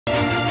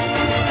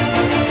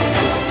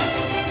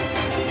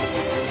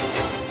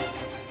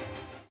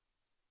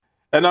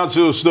And now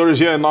to stories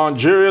here in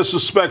Nigeria.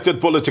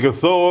 Suspected political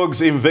thugs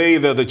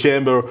invaded the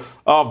chamber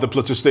of the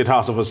Plateau State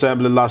House of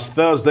Assembly last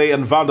Thursday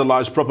and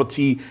vandalized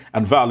property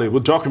and valuable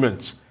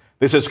documents.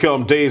 This has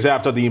come days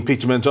after the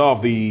impeachment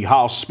of the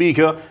House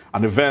Speaker,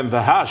 an event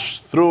that has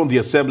thrown the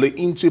Assembly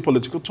into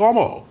political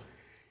turmoil.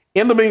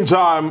 In the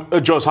meantime, a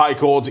Jos High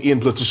Court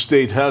in Plateau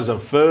State has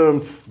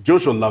affirmed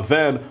Joshua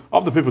Laven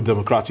of the People's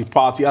Democratic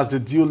Party as the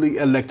duly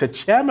elected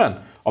chairman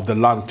of the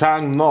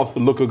Langtang North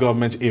local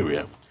government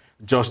area.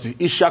 Justice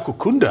Ishaku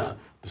Kunda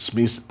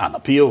dismissed an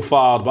appeal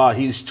filed by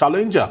his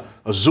challenger,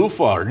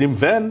 Zulfa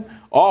Rimven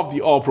of the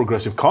All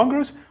Progressive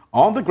Congress,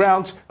 on the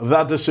grounds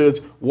that the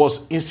suit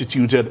was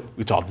instituted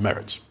without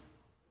merit.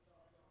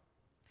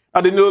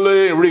 And the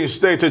newly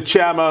reinstated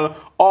chairman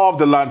of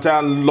the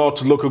Langtang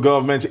North local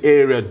government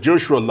area,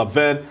 Joshua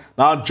Laven,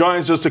 now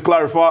joins us to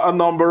clarify a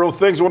number of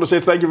things. I want to say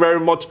thank you very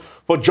much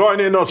for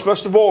joining us.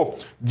 First of all,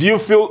 do you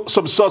feel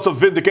some sort of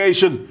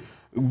vindication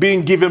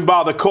being given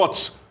by the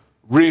courts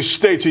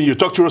reinstating you?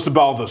 Talk to us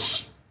about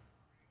this.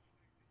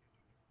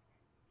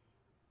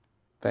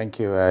 Thank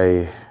you.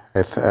 I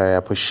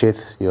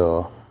appreciate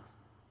your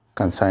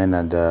concern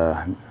and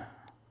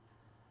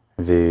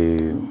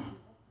the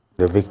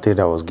victory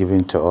that was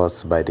given to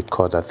us by the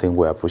court. I think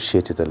we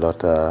appreciate it a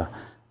lot.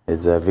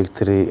 It's a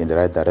victory in the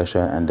right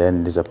direction, and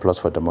then it's a plus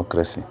for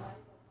democracy.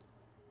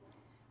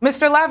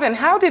 Mr. Laven,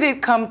 how did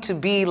it come to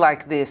be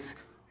like this?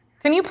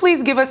 Can you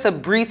please give us a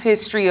brief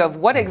history of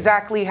what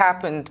exactly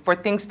happened for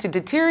things to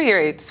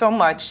deteriorate so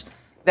much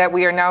that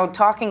we are now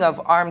talking of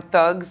armed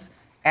thugs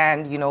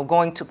and,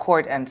 going to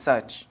court and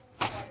such?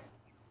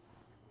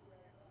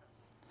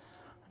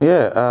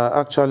 Yeah,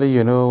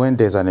 actually, when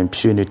there's an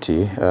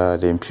impunity,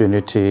 the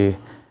impunity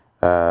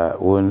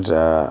won't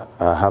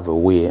have a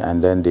way,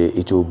 and then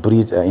it will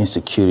breed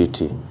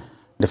insecurity.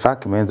 The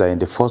fact remains that in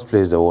the first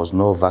place, there was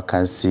no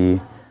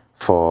vacancy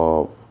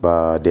for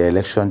the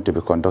election to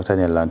be conducted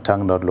in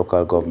Langtang North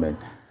local government.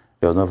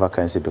 There was no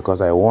vacancy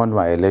because I won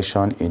my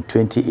election in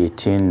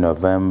 2018,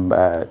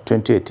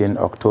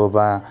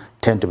 October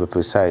 10 to be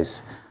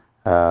precise.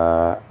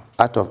 Out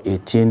of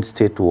 18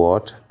 state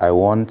ward, I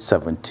won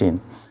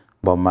 17.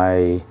 But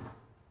my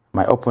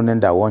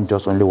opponent that won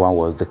just only one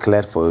was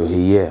declared for a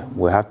year.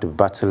 We have to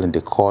battle in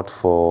the court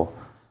for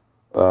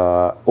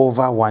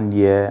over 1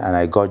 year, and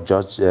I got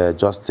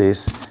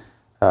justice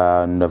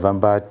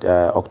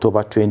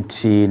October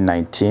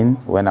 2019,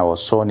 when I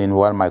was sworn in,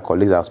 while my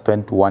colleagues have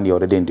spent 1 year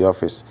already in the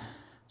office.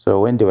 So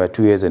when they were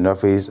 2 years in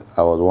office,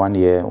 I was 1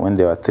 year. When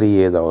they were 3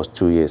 years, I was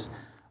 2 years.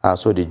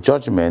 So the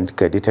judgment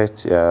credited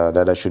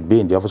that I should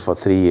be in the office for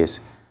 3 years.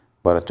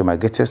 But to my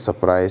greatest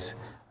surprise,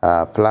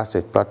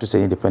 Plateau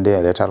State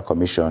Independent Electoral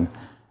Commission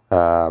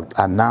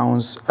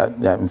announced,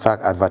 in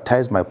fact,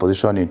 advertised my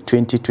position in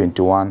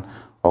 2021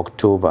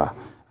 October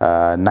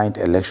 9th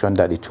election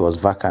that it was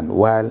vacant,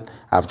 while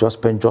I've just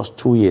spent just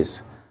 2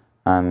 years.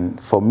 And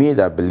for me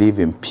that believe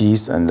in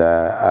peace, and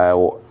I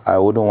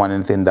wouldn't want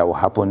anything that will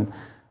happen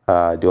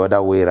the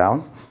other way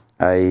around,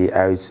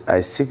 I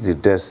seek the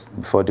desk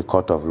before the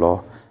court of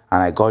law,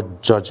 and I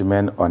got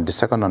judgment on the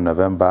 2nd of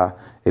November,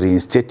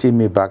 reinstating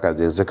me back as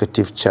the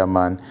executive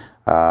chairman.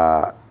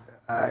 The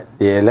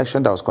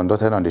election that was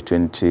conducted on the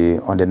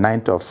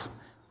 9th of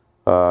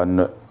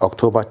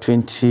October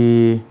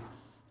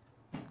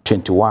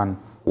 2021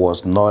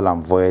 was null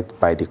and void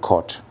by the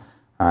court,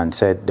 and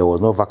said there was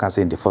no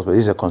vacancy in the first place.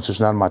 This is a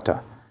constitutional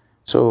matter.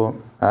 So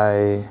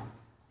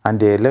and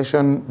the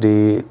election,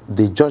 the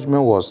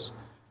judgment was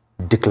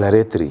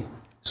declaratory.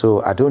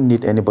 So I don't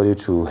need anybody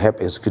to help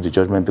execute the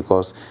judgment,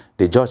 because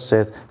the judge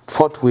said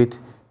forthwith,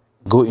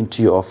 go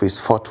into your office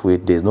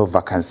forthwith, there's no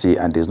vacancy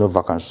and there's no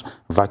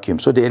vacuum.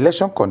 So the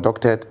election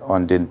conducted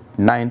on the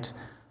 9th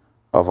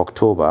of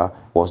October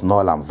was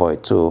null and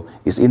void. So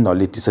it's in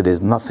nullity. So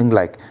there's nothing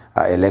like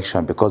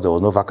election, because there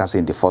was no vacancy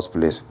in the first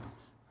place.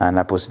 And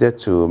I proceeded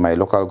to my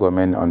local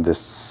government on the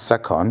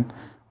 2nd,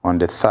 on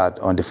the 3rd,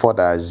 on the 4th,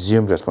 I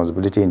assumed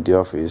responsibility in the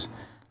office.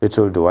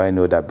 Little do I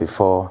know that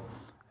before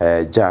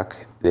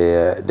Jack,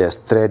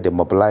 they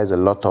mobilized a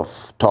lot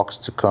of talks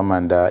to come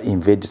and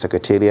invade the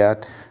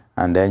secretariat,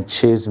 and then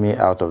chased me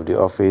out of the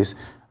office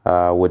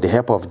with the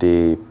help of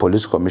the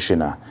police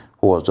commissioner,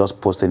 who was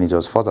just posting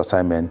his first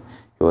assignment.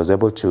 He was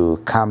able to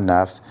calm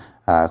nerves,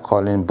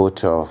 calling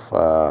both of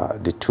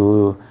the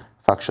two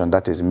factions,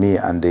 that is me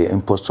and the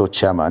impostor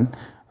chairman,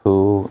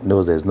 who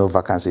knows there's no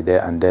vacancy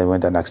there, and then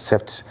went and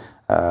accept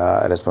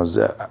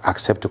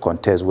to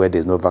contest where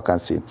there's no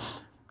vacancy,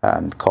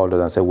 and called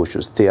us and said we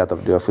should stay out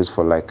of the office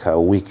for like a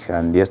week.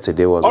 And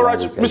yesterday was all right,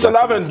 Mr.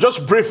 Laven,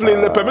 just briefly,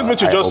 permit me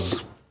to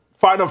just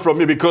find out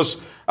from you, because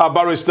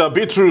Barrister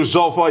Bitrus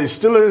Zulfa is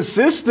still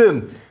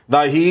insisting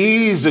that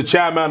he is the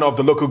chairman of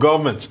the local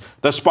government,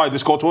 despite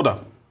this court order.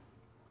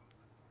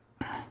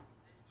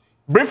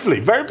 Briefly,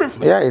 very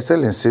briefly. Yeah, he's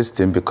still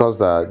insisting because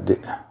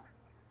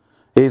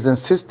he's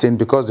insisting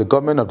because the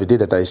government of the day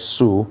that I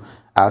sue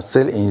are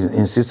still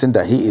insisting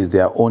that he is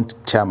their own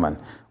chairman.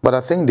 But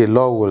I think the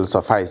law will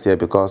suffice here,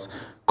 because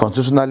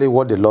constitutionally,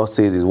 what the law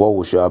says is what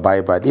we should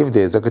abide by. If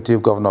the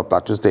executive governor of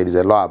Plateau State is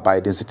a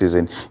law-abiding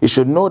citizen, he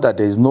should know that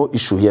there is no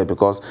issue here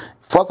because,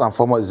 first and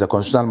foremost, it's a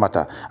constitutional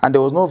matter. And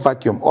there was no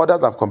vacuum.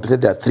 Others have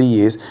completed their 3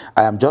 years.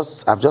 I've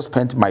just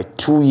spent my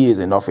 2 years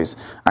in office.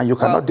 And you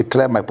cannot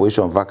declare my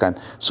position vacant.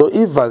 So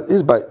if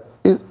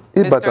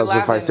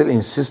Batasufai is still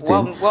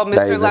insisting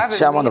that he's the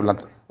chairman of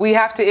Langtang. We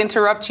have to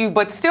interrupt you,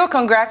 but still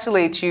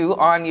congratulate you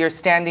on your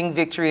standing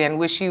victory and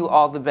wish you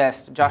all the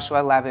best.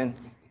 Joshua Laven,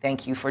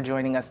 thank you for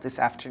joining us this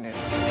afternoon.